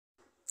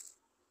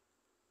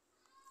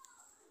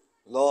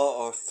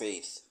Law or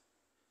faith?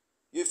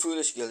 You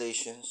foolish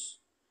Galatians,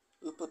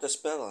 who put a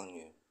spell on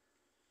you?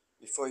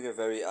 Before your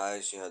very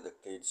eyes you had a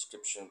clear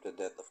description of the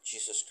death of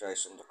Jesus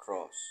Christ on the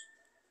cross.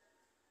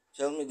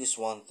 Tell me this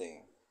one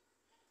thing.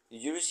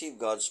 Did you receive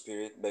God's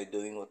Spirit by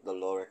doing what the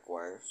law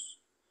requires?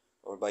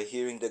 Or by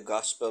hearing the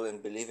gospel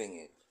and believing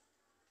it?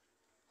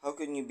 How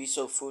can you be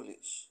so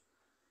foolish?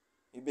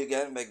 You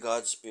began by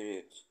God's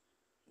Spirit.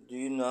 Do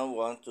you now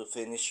want to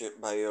finish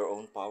it by your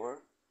own power?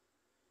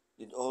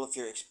 Did all of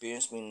your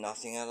experience mean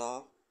nothing at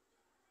all?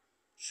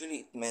 Surely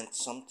it meant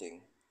something.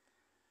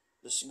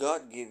 Does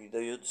God give you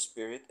the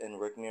Spirit and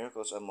work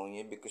miracles among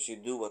you because you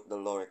do what the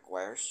law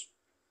requires?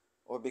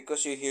 Or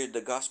because you hear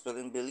the gospel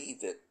and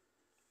believe it?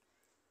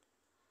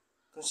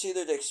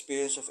 Consider the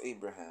experience of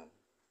Abraham.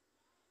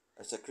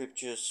 As the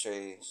scripture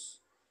says,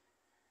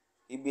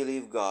 he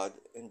believed God,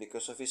 and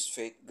because of his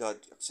faith, God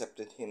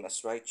accepted him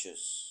as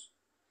righteous.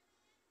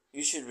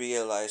 You should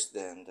realize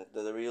then that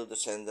the real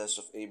descendants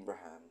of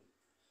Abraham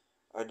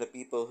are the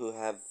people who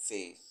have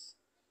faith.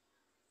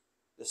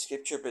 The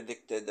scripture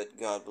predicted that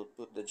God will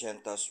put the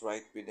Gentiles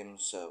right with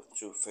himself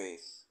through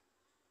faith.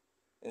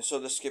 And so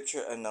the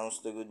scripture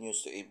announced the good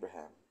news to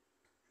Abraham.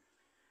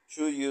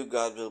 Through you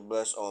God will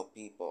bless all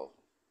people.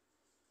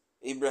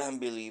 Abraham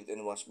believed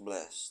and was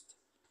blessed.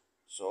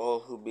 So all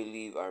who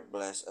believe are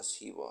blessed as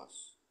he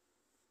was.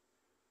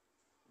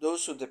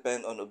 Those who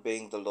depend on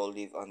obeying the law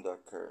live under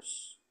a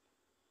curse.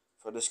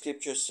 For the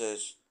scripture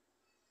says,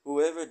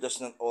 whoever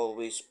does not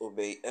always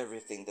obey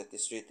everything that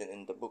is written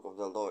in the book of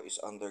the law is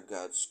under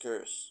God's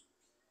curse.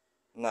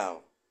 Now,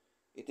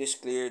 it is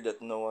clear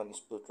that no one is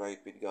put right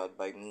with God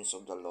by means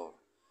of the law,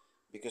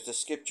 because the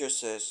scripture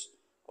says,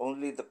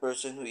 only the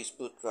person who is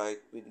put right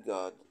with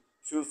God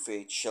through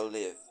faith shall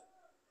live.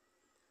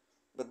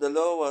 But the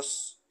law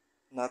was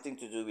nothing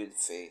to do with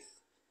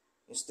faith.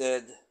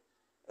 Instead,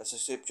 as the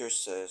scripture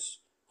says,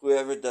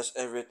 whoever does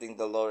everything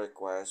the law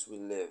requires will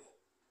live.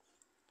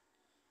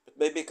 But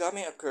by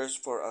becoming a curse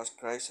for us,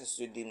 Christ has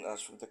redeemed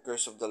us from the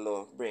curse of the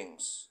law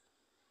brings.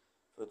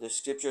 For the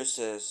scripture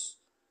says,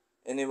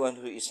 anyone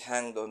who is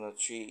hanged on a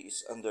tree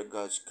is under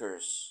God's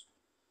curse.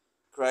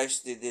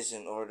 Christ did this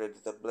in order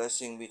that the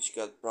blessing which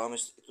God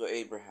promised to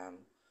Abraham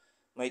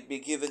might be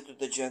given to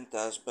the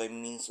Gentiles by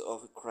means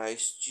of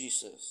Christ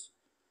Jesus,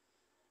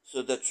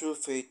 so that through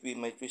faith we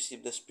might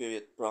receive the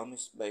Spirit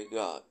promised by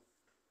God.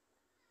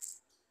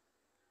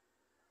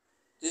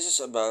 This is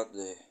about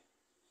the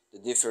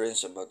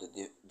difference about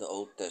the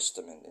Old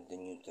Testament and the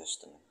New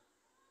Testament.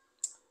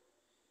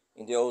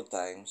 In the old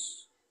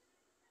times,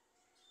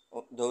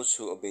 those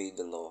who obeyed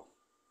the law,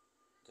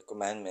 the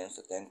commandments,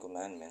 the 10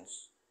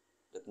 Commandments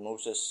that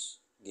Moses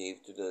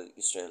gave to the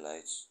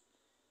Israelites,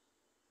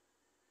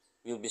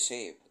 will be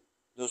saved.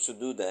 Those who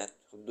do that,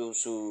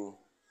 those who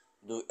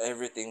do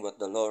everything what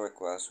the law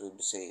requires, will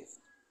be saved.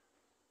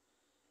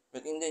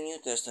 But in the New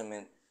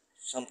Testament,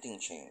 something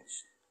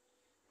changed.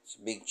 It's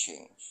a big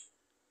change.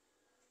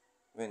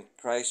 When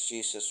Christ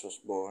Jesus was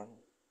born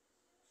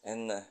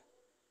and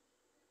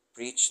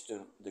preached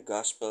the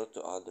gospel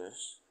to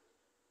others,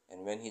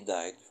 and when he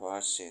died for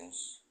our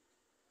sins,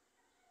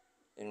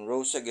 and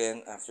rose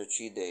again after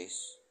 3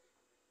 days,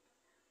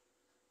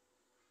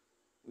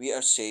 we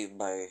are saved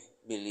by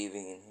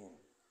believing in him.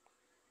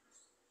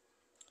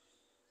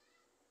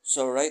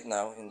 So right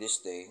now, in these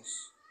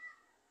days,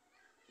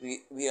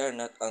 we are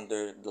not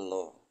under the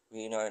law.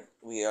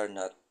 We are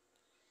not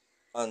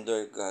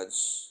under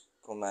God's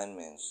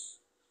commandments,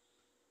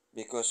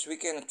 because we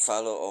cannot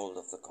follow all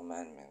of the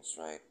commandments,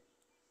 right?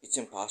 It's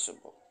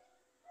impossible.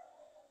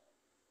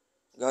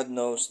 God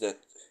knows that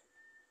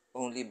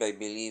only by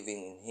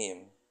believing in him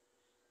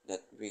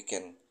that we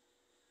can,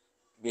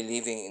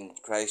 believing in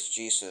Christ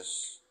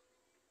Jesus,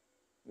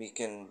 we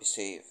can be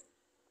saved.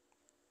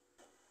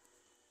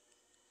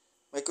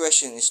 My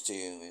question is to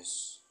you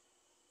is,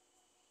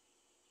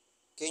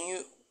 can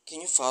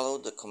you follow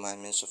the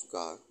commandments of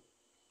God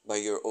by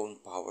your own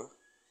power?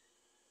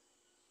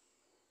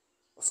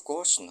 Of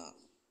course not.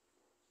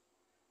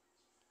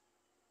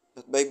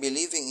 But by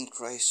believing in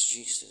Christ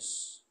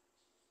Jesus,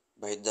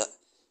 by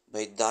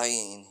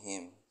dying in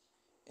him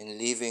and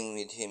living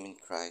with him in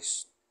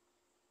Christ,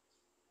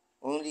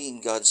 only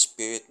in God's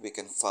Spirit we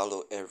can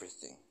follow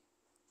everything.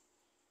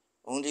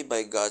 Only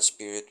by God's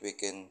Spirit we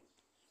can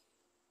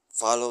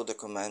follow the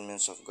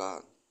commandments of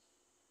God.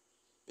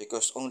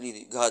 Because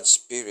only God's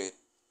Spirit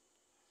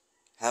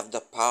have the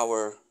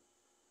power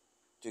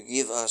to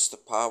give us the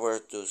power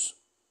to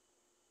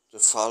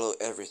follow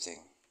everything.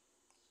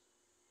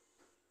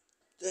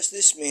 Does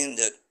this mean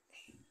that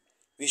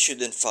we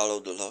shouldn't follow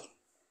the law,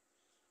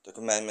 the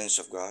commandments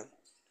of God?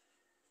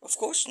 Of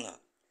course not.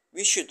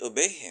 We should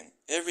obey him.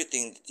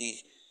 Everything that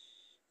he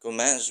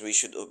commands, we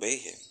should obey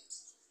him.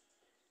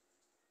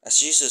 As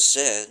Jesus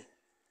said,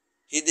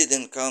 he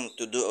didn't come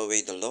to do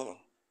away the law,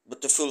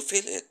 but to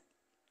fulfill it.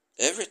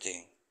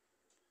 Everything.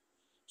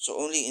 So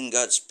only in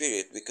God's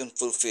Spirit we can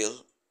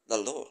fulfill the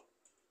law.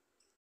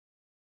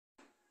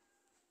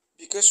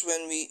 Because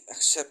when we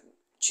accept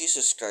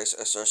Jesus Christ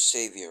as our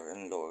Savior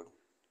and Lord,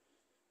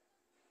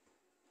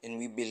 and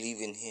we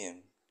believe in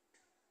him,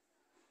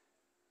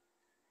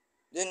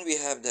 Then we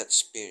have that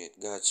Spirit,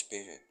 God's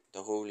Spirit,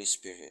 the Holy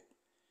Spirit.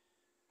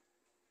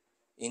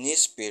 In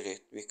His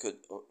Spirit,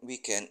 we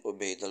can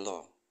obey the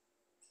law,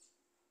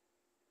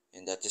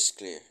 and that is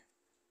clear.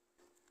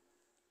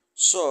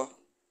 So,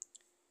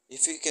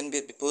 if we can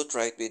be put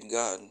right with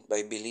God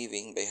by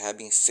believing, by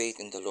having faith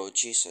in the Lord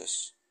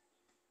Jesus,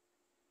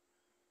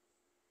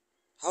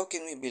 how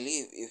can we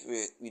believe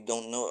if we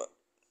don't know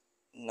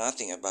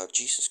nothing about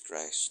Jesus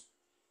Christ?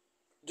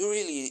 Do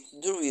we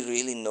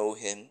really know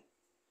Him?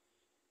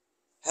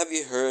 Have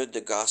you heard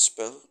the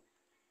gospel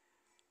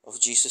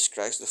of Jesus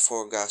Christ, the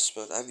four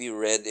gospels? Have you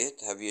read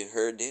it? Have you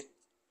heard it?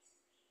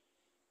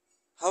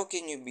 How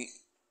can you be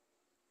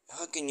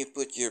how can you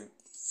put your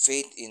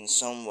faith in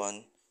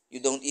someone you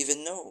don't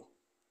even know?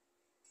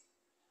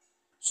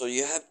 So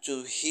you have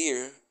to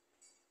hear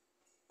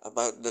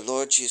about the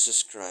Lord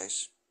Jesus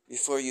Christ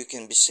before you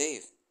can be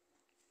saved.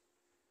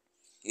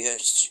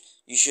 Yes,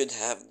 you should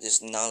have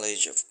this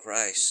knowledge of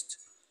Christ.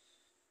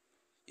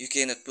 You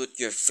cannot put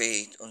your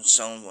faith on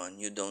someone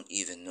you don't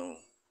even know.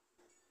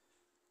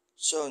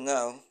 So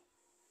now,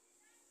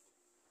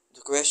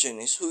 the question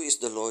is, who is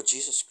the Lord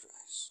Jesus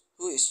Christ?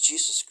 Who is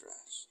Jesus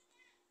Christ?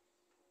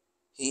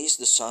 He is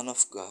the Son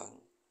of God,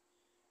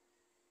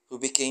 who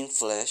became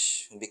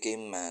flesh, who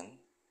became man,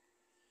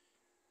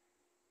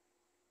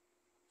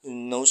 who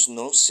knows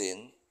no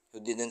sin, who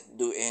didn't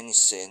do any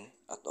sin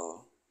at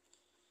all,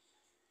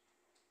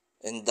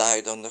 and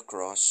died on the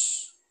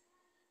cross,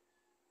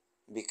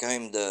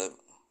 became the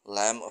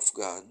Lamb of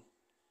God,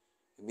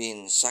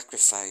 being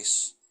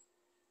sacrificed,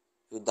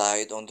 who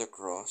died on the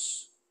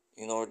cross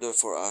in order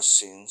for our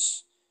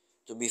sins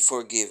to be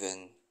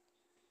forgiven.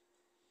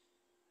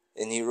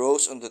 And He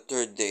rose on the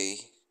third day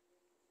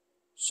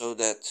so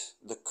that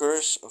the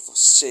curse of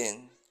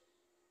sin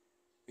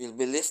will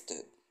be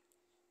lifted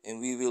and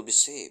we will be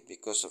saved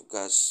because of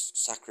God's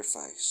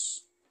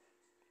sacrifice.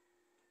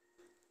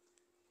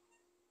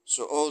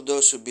 So all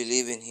those who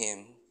believe in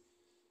Him,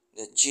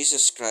 that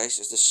Jesus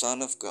Christ is the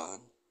Son of God,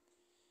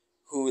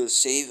 who will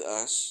save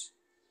us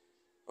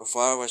of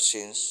our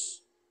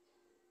sins,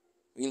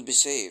 will be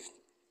saved.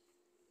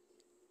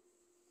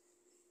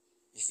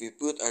 If we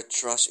put our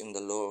trust in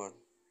the Lord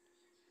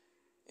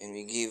and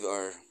we give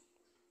our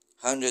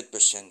 100%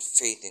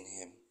 faith in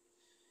Him,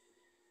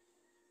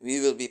 we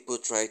will be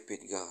put right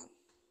with God.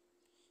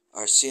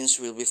 Our sins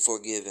will be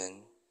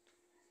forgiven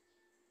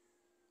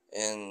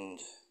and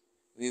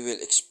we will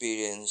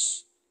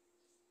experience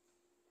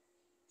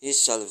His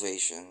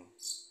salvation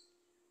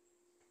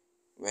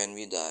when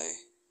we die,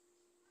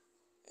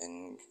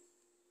 and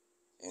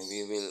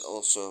we will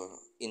also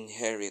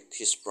inherit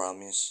His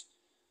promise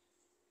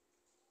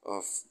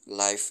of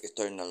life,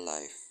 eternal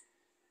life.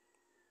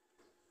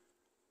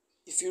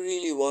 If you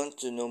really want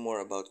to know more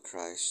about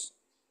Christ,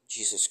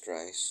 Jesus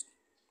Christ,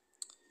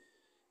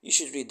 you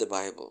should read the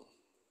Bible.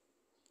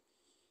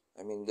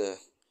 I mean,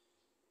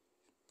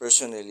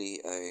 personally,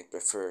 I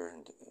prefer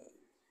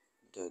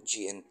the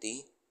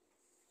GNT,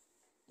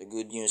 the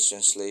Good News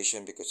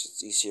Translation, because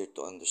it's easier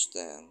to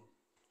understand,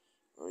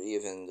 or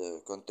even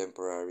the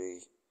contemporary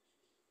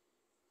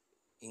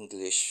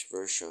English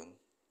version.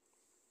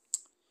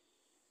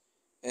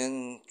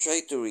 And try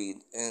to read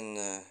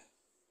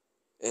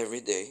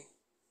every day,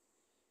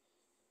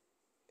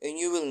 and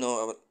you will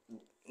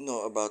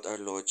know about our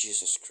Lord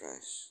Jesus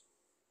Christ.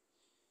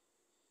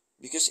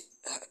 Because,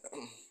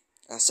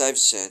 as I've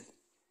said,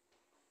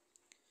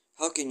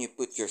 how can you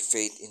put your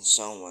faith in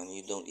someone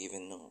you don't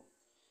even know?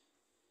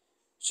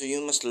 So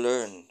you must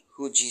learn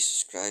who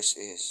Jesus Christ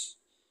is,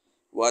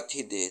 what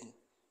He did,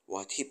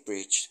 what He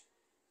preached,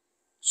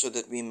 so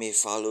that we may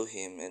follow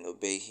Him and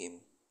obey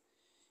Him,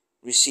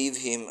 receive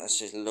Him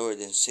as a Lord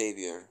and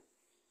Savior,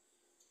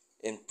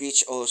 and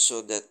preach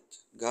also that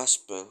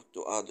gospel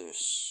to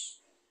others.